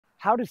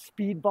how to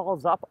speed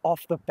balls up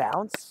off the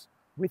bounce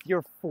with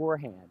your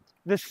forehand.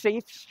 The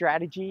safe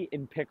strategy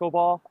in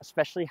pickleball,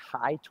 especially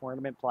high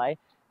tournament play,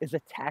 is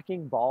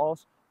attacking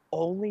balls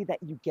only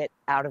that you get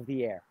out of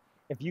the air.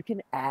 If you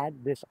can add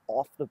this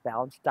off the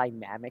bounce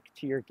dynamic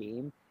to your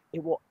game,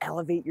 it will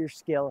elevate your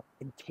skill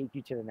and take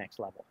you to the next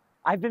level.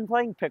 I've been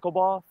playing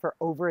pickleball for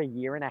over a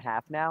year and a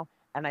half now,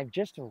 and I've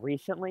just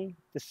recently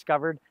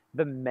discovered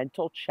the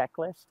mental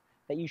checklist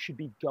that you should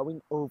be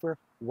going over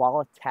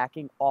while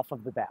attacking off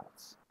of the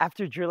bounce.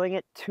 After drilling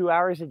it 2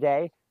 hours a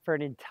day for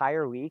an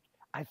entire week,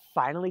 I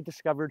finally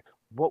discovered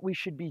what we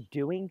should be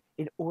doing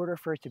in order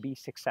for it to be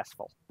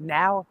successful.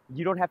 Now,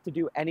 you don't have to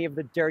do any of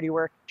the dirty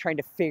work trying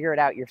to figure it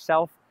out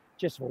yourself.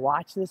 Just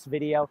watch this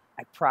video.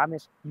 I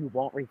promise you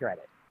won't regret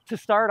it. To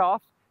start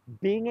off,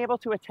 being able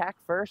to attack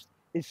first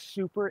is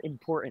super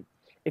important.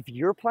 If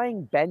you're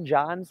playing Ben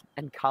Johns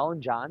and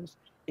Colin Johns,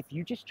 if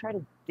you just try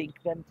to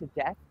dink them to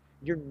death,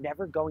 you're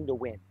never going to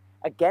win.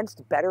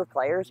 Against better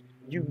players,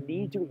 you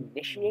need to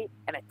initiate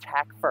and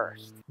attack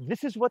first.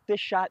 This is what this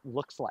shot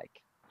looks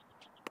like.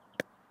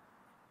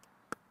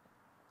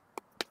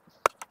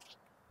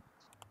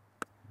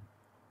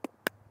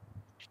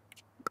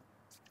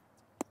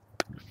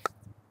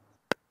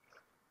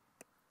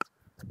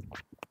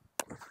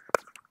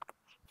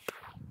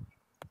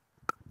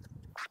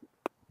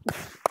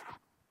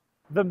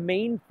 The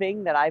main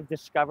thing that I've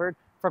discovered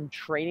from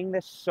training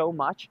this so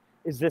much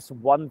is this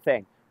one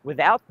thing.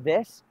 Without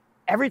this,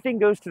 everything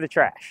goes to the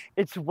trash.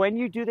 It's when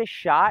you do this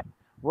shot,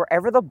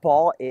 wherever the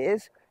ball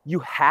is, you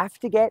have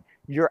to get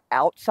your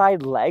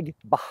outside leg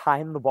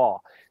behind the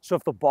ball. So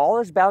if the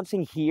ball is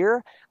bouncing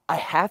here, I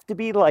have to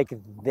be like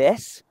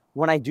this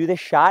when I do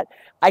this shot.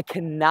 I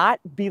cannot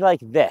be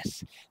like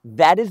this.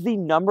 That is the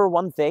number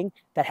one thing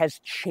that has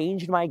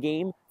changed my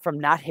game from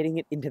not hitting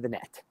it into the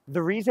net.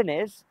 The reason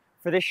is,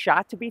 for this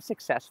shot to be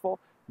successful,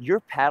 your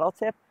paddle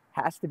tip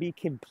has to be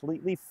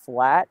completely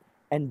flat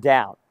and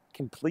down,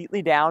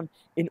 completely down,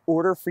 in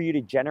order for you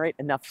to generate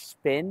enough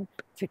spin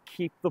to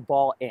keep the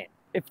ball in.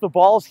 If the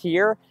ball's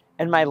here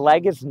and my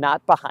leg is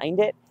not behind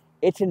it,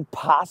 it's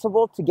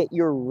impossible to get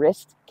your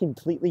wrist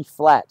completely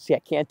flat. See, I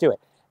can't do it.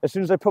 As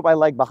soon as I put my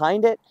leg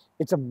behind it,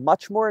 it's a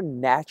much more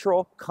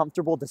natural,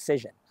 comfortable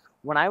decision.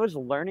 When I was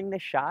learning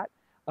this shot,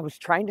 I was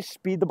trying to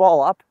speed the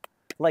ball up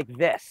like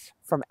this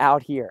from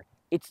out here.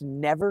 It's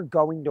never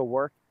going to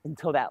work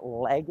until that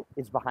leg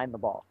is behind the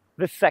ball.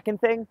 The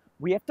second thing,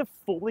 we have to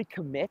fully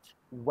commit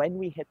when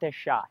we hit this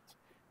shot,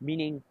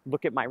 meaning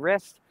look at my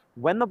wrist.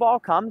 When the ball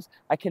comes,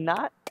 I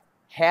cannot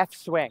half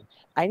swing.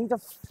 I need to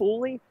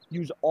fully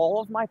use all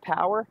of my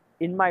power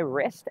in my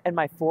wrist and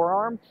my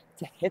forearm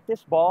to hit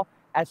this ball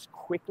as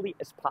quickly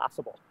as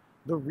possible.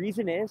 The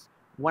reason is,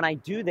 when I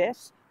do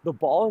this, the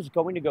ball is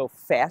going to go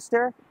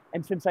faster,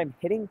 and since I'm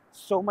hitting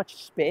so much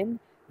spin,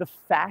 the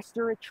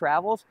faster it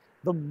travels,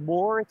 the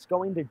more it's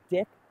going to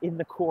dip in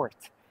the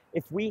court.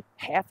 If we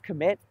half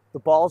commit, the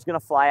ball is going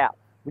to fly out.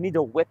 We need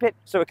to whip it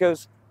so it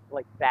goes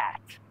like that.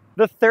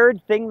 The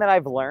third thing that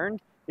I've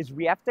learned is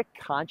we have to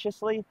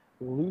consciously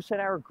loosen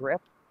our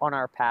grip on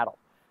our paddle.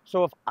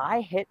 So if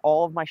I hit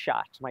all of my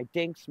shots, my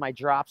dinks, my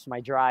drops,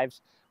 my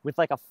drives, with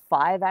like a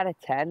 5 out of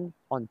 10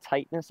 on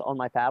tightness on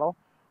my paddle,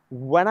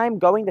 when I'm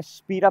going to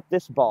speed up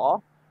this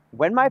ball,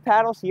 when my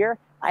paddle's here,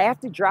 I have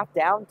to drop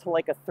down to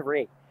like a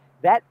 3.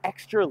 That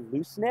extra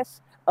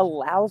looseness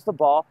allows the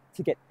ball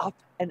to get up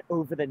and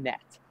over the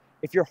net.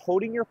 If you're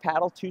holding your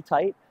paddle too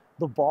tight,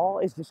 the ball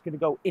is just going to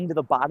go into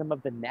the bottom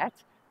of the net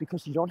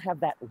because you don't have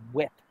that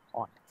whip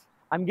on it.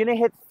 I'm going to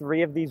hit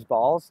 3 of these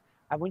balls.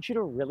 I want you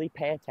to really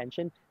pay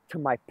attention to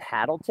my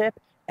paddle tip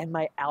and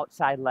my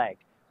outside leg.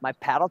 My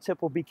paddle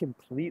tip will be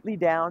completely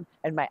down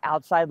and my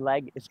outside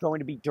leg is going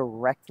to be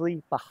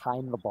directly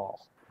behind the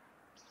ball.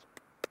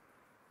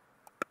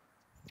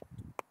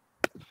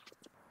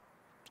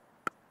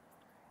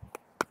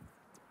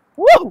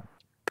 Woo!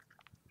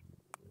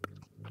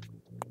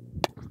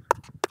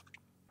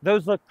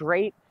 Those look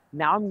great.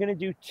 Now I'm gonna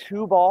do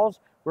 2 balls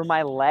where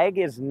my leg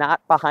is not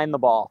behind the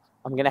ball.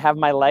 I'm gonna have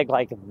my leg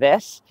like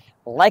this,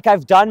 like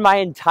I've done my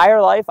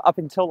entire life up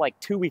until like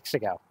 2 weeks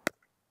ago.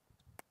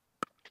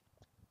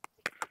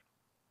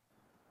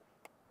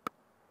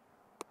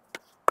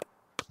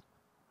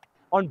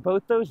 On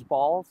both those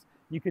balls,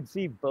 you could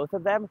see both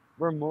of them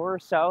were more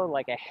so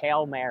like a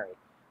Hail Mary.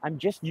 I'm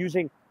just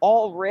using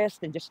all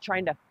wrist and just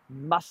trying to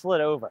muscle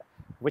it over,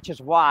 which is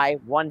why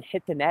one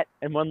hit the net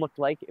and one looked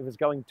like it was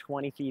going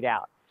 20 feet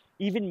out.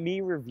 Even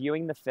me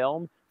reviewing the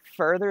film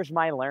furthers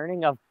my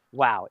learning of,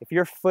 wow, if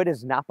your foot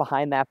is not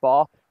behind that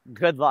ball,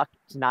 good luck,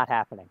 it's not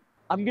happening.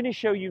 I'm gonna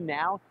show you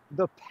now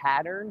the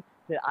pattern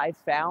that I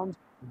found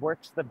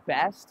works the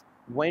best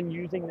when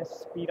using this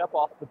speed up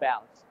off the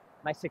bounce.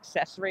 My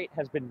success rate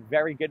has been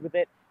very good with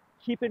it.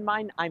 Keep in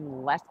mind,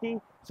 I'm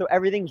lefty, so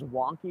everything's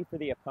wonky for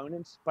the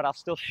opponents, but I'll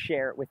still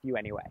share it with you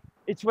anyway.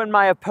 It's when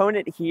my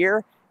opponent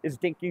here is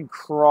dinking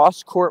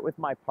cross court with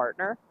my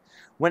partner.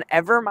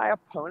 Whenever my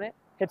opponent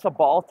hits a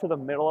ball to the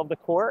middle of the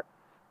court,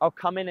 I'll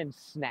come in and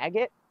snag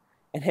it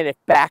and hit it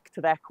back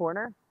to that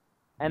corner.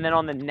 And then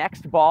on the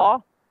next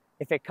ball,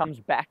 If it comes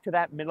back to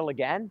that middle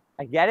again,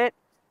 I get it,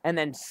 and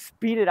then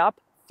speed it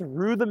up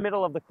through the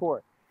middle of the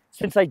court.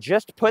 Since I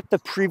just put the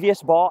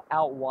previous ball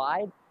out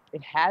wide,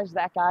 it has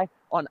that guy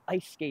on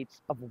ice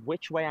skates of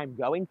which way I'm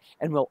going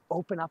and will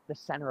open up the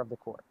center of the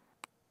court.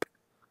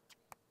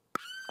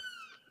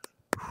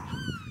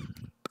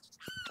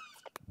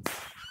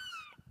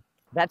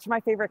 That's my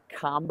favorite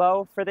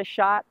combo for this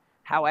shot.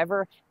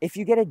 However, if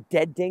you get a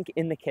dead dink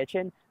in the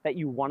kitchen that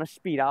you want to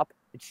speed up,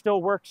 it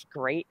still works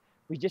great.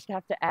 We just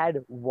have to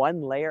add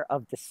one layer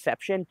of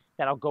deception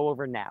that I'll go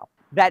over now.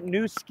 That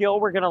new skill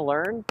we're going to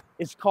learn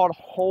is called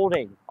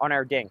holding on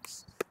our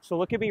dinks. So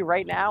look at me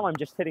right now. I'm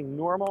just hitting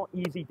normal,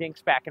 easy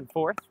dinks back and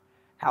forth.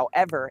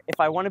 However, if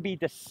I want to be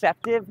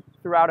deceptive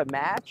throughout a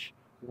match,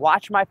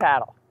 watch my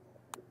paddle.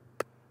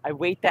 I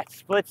wait that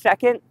split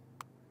second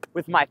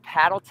with my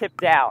paddle tipped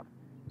down,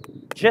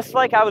 just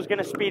like I was going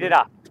to speed it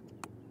up.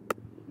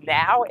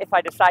 Now, if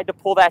I decide to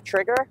pull that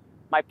trigger,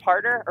 my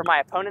partner or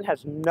my opponent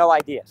has no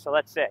idea. So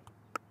let's see.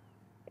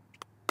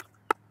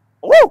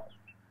 Woo!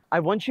 I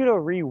want you to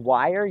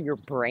rewire your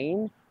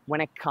brain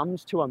when it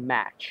comes to a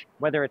match,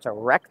 whether it's a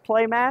rec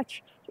play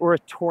match or a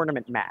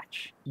tournament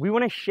match. We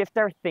want to shift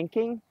our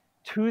thinking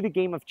to the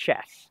game of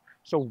chess.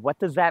 So what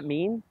does that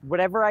mean?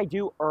 Whatever I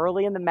do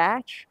early in the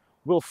match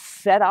will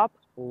set up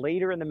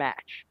later in the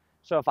match.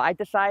 So if I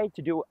decide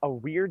to do a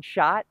weird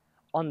shot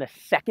on the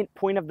second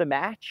point of the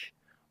match,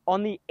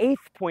 on the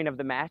 8th point of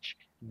the match,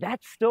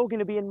 that's still going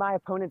to be in my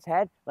opponent's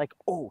head like,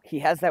 oh, he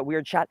has that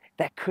weird shot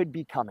that could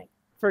be coming.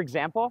 For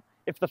example,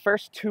 if the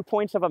first 2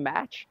 points of a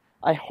match,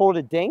 I hold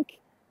a dink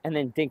and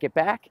then dink it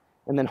back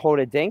and then hold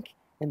a dink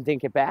and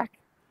dink it back,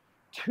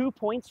 2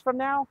 points from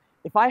now,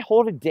 if I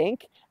hold a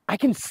dink, I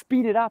can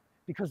speed it up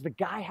because the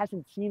guy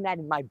hasn't seen that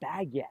in my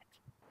bag yet.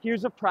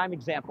 Here's a prime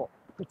example.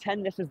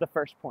 Pretend this is the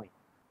first point.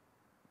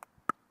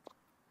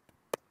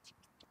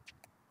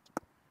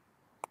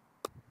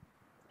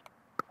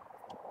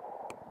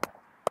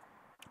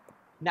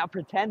 Now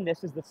pretend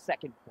this is the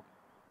second point.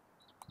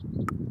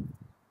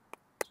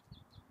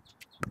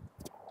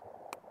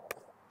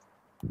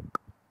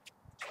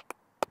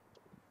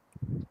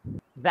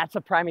 That's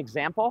a prime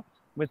example.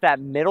 With that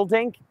middle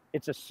dink,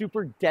 it's a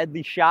super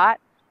deadly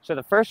shot. So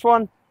the first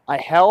one, I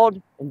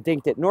held and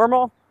dinked it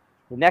normal.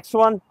 The next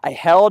one, I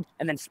held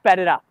and then sped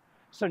it up.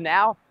 So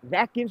now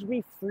that gives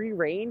me free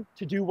reign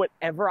to do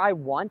whatever I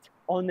want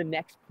on the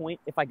next point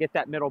if I get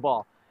that middle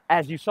ball.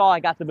 As you saw, I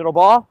got the middle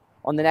ball.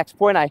 On the next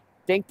point, I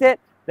dinked it.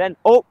 Then,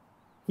 oh,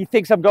 he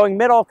thinks I'm going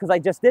middle because I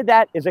just did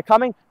that. Is it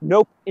coming?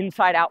 Nope,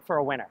 inside out for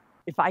a winner.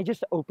 If I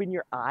just open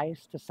your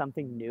eyes to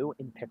something new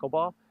in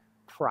pickleball,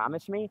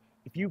 promise me,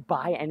 if you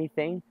buy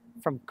anything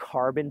from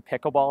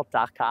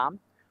carbonpickleball.com,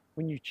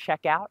 when you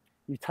check out,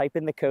 you type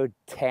in the code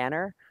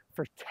TANNER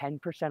for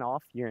 10%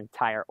 off your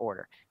entire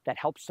order. That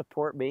helps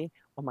support me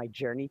on my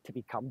journey to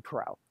become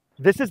pro.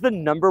 This is the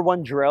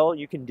 #1 drill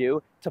you can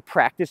do to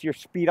practice your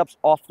speed ups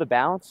off the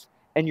bounce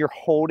and your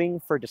holding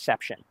for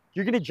deception.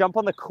 You're going to jump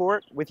on the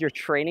court with your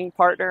training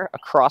partner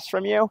across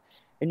from you,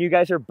 and you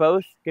guys are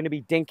both going to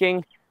be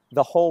dinking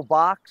the whole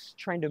box,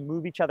 trying to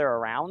move each other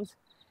around.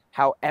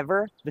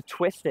 However, the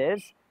twist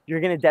is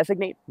you're going to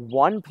designate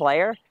one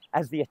player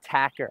as the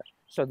attacker,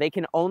 so they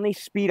can only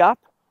speed up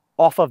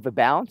off of the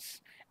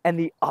bounce, and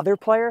the other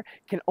player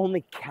can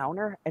only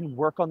counter and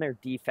work on their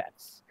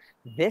defense.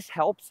 This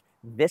helps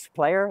this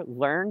player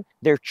learn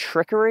their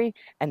trickery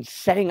and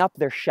setting up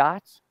their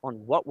shots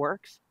on what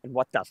works and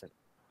what doesn't.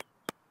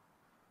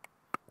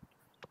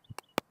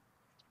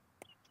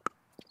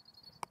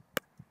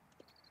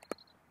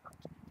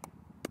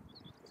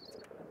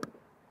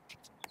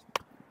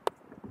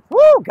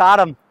 Woo, got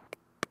him.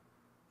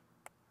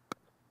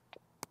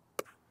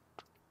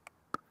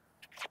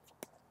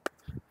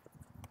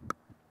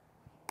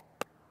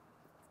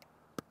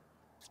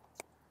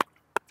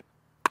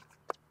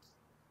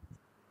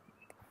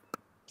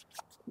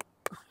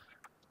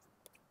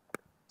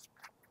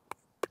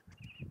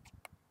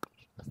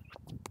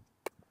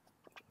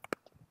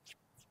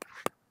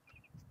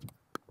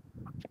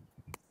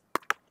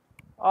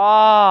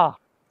 Ah.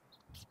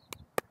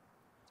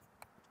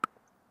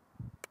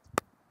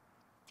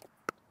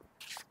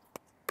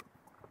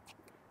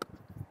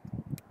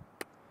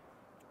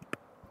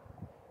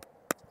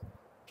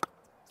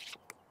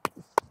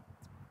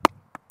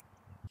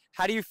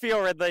 How do you feel,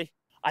 Ridley?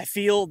 I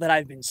feel that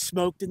I've been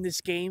smoked in this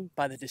game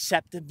by the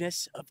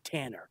deceptiveness of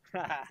Tanner.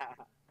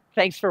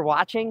 Thanks for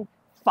watching.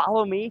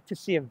 Follow me to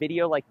see a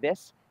video like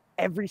this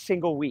every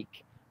single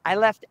week. I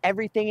left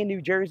everything in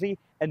New Jersey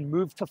and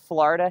moved to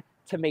Florida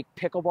to make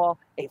pickleball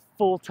a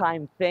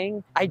full-time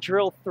thing. I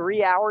drill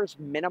 3 hours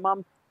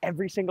minimum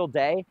every single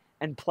day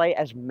and play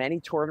as many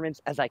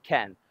tournaments as I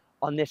can.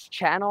 On this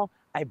channel,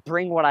 I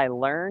bring what I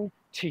learn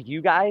to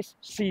you guys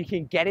so you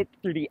can get it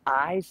through the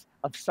eyes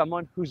of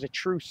someone who's a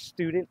true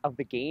student of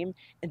the game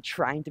and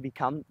trying to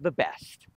become the best.